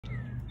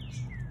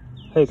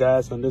Hey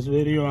guys, on this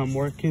video I'm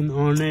working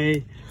on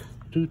a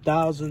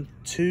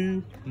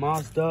 2002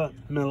 Mazda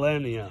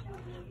Millenia.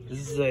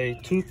 This is a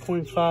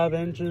 2.5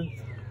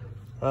 engine,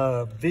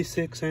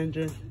 V6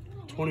 engine,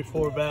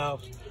 24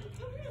 valves.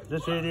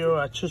 This video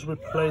I just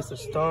replaced the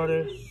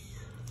starter.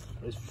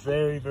 It's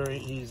very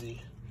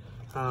easy.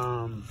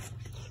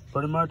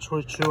 Pretty much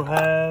what you'll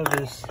have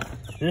is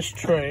this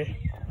tray.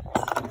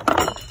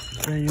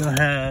 Then you'll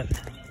have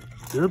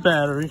your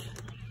battery.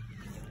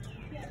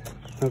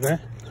 Okay.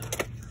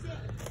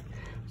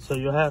 So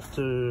you'll have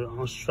to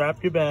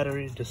unstrap your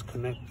battery,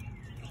 disconnect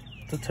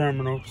the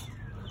terminals.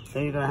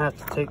 Then you're gonna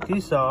have to take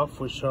these off,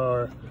 which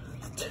are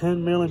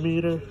 10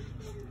 millimeter.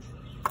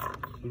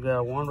 You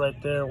got one right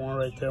there, one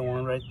right there,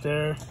 one right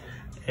there.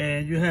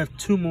 And you have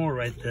two more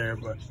right there.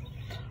 But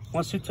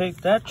once you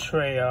take that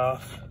tray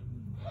off,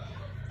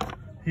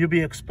 you'll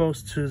be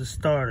exposed to the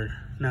starter.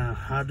 Now,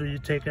 how do you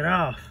take it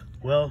off?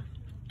 Well,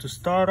 to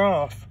start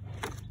off,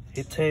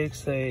 it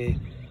takes a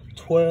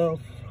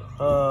 12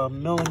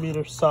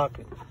 millimeter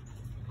socket.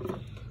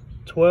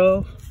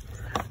 12,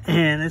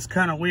 and it's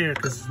kind of weird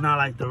because it's not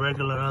like the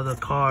regular other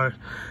car.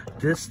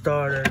 This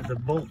starter, the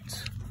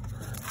bolts,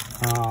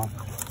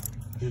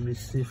 let me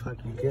see if I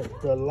can get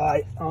the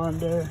light on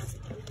there.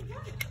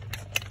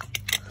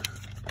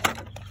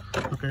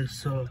 Okay,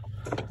 so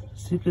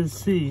as you can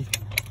see,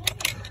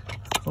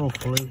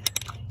 hopefully,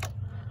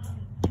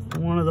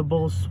 one of the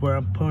bolts where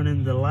I'm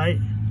putting the light,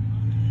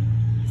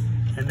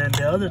 and then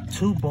the other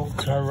two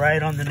bolts are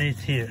right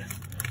underneath here.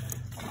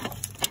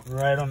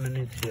 Right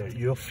underneath here,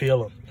 you'll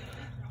feel them.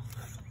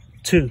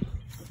 Two,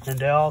 and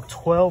they're all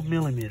 12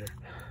 millimeter.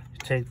 You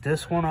take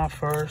this one off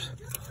first,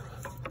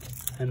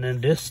 and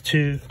then this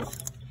two,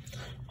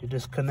 you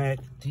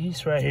disconnect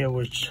these right here,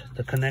 which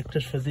the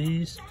connectors for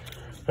these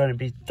are going to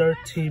be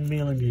 13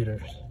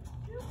 millimeters.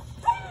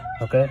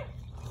 Okay,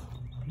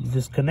 you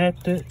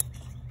disconnect it,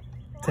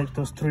 take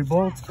those three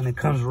bolts, and it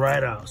comes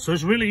right out. So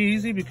it's really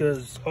easy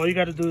because all you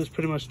got to do is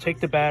pretty much take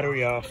the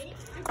battery off,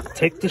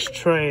 take this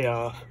tray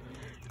off,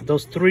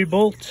 those three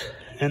bolts,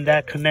 and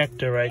that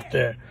connector right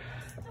there,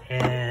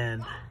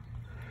 and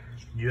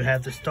you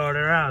have the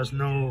starter out. There's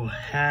no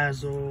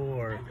hassle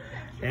or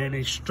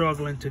any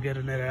struggling to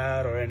getting it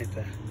out or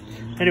anything.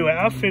 Anyway,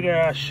 I'll figure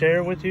I'll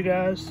share with you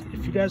guys.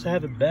 If you guys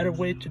have a better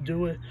way to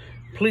do it,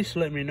 please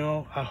let me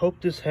know. I hope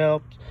this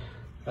helped.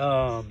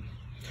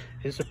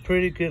 It's a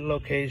pretty good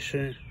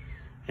location,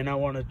 and I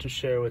wanted to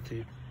share with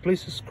you.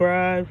 Please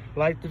subscribe,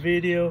 like the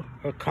video,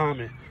 or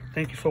comment.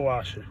 Thank you for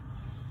watching.